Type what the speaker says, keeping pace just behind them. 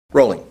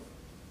Rolling.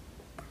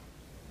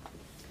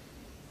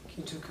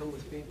 Can you two come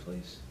with me,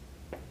 please?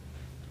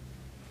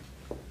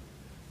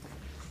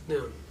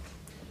 Now,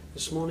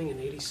 this morning an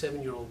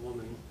 87-year-old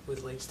woman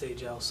with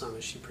late-stage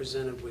Alzheimer's, she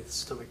presented with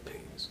stomach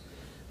pains.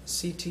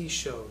 The CT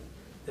showed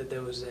that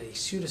there was a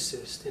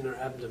pseudocyst in her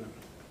abdomen.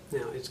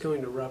 Now, it's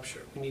going to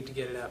rupture. We need to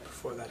get it out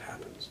before that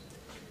happens.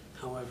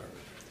 However,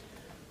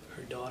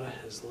 her daughter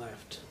has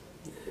left,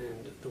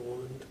 and the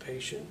woman, the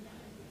patient,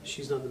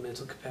 she's not in the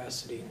mental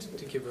capacity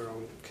to give her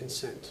own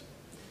consent.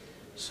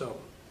 So,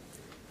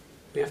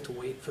 we have to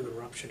wait for the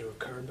rupture to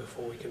occur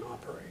before we can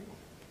operate.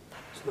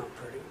 It's not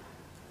pretty.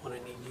 What I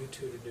need you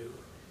two to do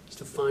is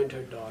to find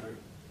her daughter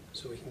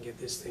so we can get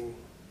this thing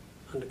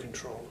under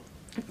control.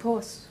 Of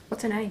course.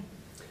 What's her name?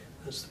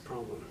 That's the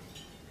problem.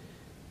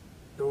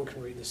 No one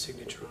can read the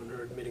signature on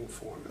her admitting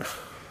form.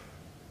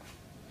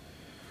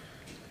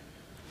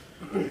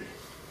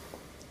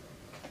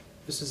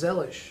 Mrs.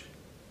 Elish,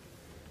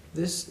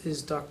 this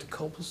is Dr.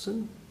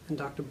 Culpelson and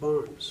Dr.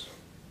 Barnes.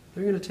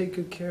 They're going to take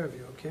good care of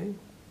you, okay?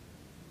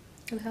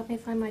 You'll help me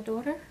find my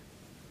daughter?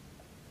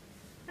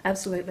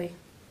 Absolutely.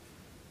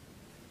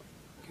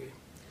 Okay.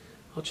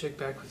 I'll check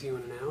back with you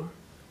in an hour.